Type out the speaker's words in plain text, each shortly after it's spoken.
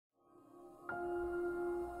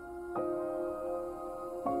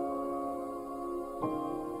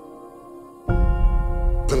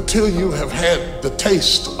Until you have had the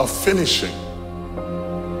taste of finishing,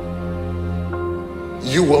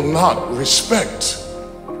 you will not respect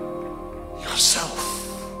yourself.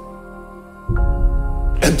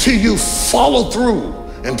 Until you follow through,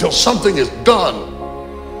 until something is done,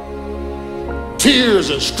 tears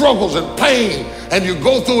and struggles and pain, and you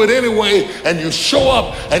go through it anyway, and you show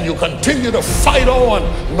up and you continue to fight on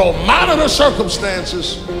no matter the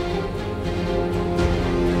circumstances.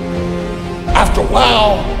 After a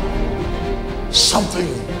while, something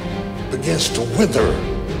begins to wither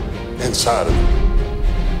inside of you.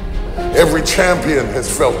 Every champion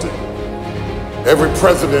has felt it. Every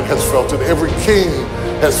president has felt it. Every king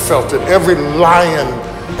has felt it. Every lion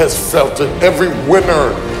has felt it. Every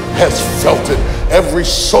winner has felt it. Every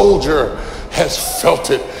soldier has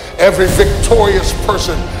felt it. Every victorious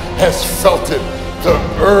person has felt it. The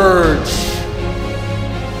urge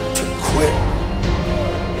to quit.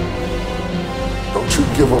 Don't you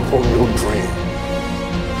give up on your dream.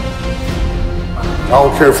 I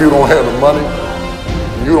don't care if you don't have the money,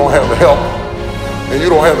 and you don't have the help, and you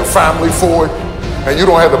don't have the family for it, and you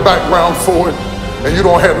don't have the background for it, and you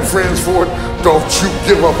don't have the friends for it. Don't you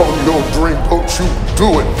give up on your dream. Don't you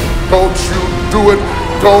do it. Don't you do it.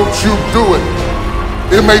 Don't you do it.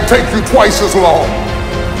 It may take you twice as long.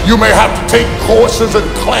 You may have to take courses and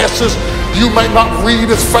classes. You might not read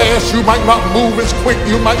as fast. You might not move as quick.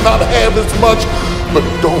 You might not have as much. But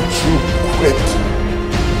don't you quit.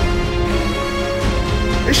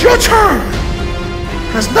 It's your turn.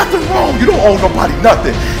 There's nothing wrong. You don't owe nobody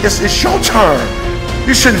nothing. It's your turn.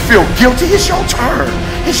 You shouldn't feel guilty. It's your turn.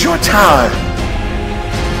 It's your time.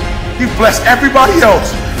 You've blessed everybody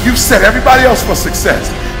else. You've set everybody else for success.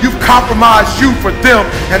 You've compromised you for them,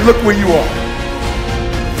 and look where you are.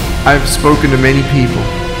 I've spoken to many people,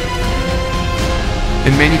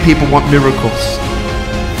 and many people want miracles.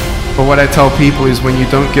 But what I tell people is, when you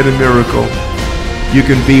don't get a miracle, you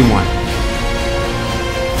can be one.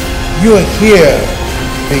 You're here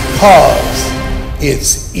because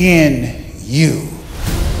it's in you.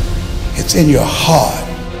 It's in your heart.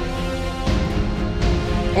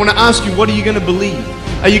 I want to ask you, what are you going to believe?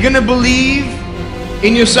 Are you going to believe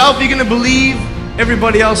in yourself? Are you going to believe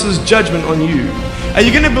everybody else's judgment on you? Are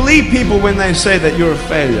you going to believe people when they say that you're a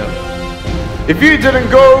failure? If you didn't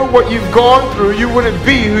go what you've gone through, you wouldn't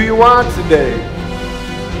be who you are today.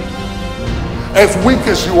 As weak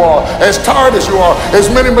as you are, as tired as you are, as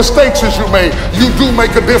many mistakes as you made, you do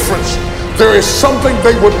make a difference. There is something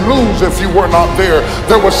they would lose if you were not there.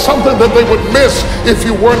 There was something that they would miss if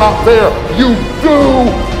you were not there. You do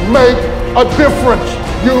make a difference.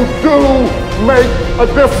 You do make a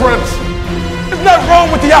difference. There's nothing wrong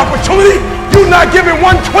with the opportunity. You're not giving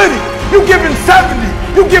 120. You're giving 70.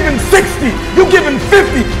 You're giving 60. You're giving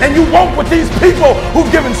 50. And you want what these people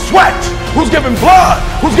who've given sweat, who's giving blood,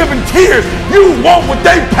 who's giving tears, you want what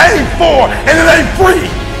they paid for, and it ain't free.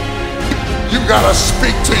 You gotta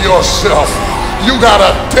speak to yourself. You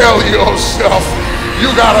gotta tell yourself.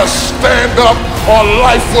 You gotta stand up or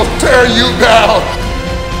life will tear you down.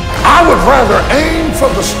 I would rather aim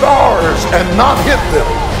for the stars and not hit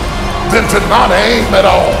them than to not aim at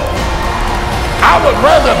all. I would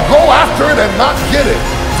rather go after it and not get it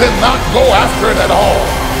than not go after it at all.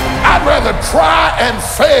 I'd rather try and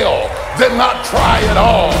fail than not try at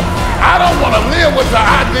all. I don't want to live with the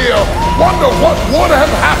idea, wonder what would have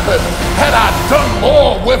happened had I done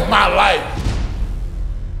more with my life.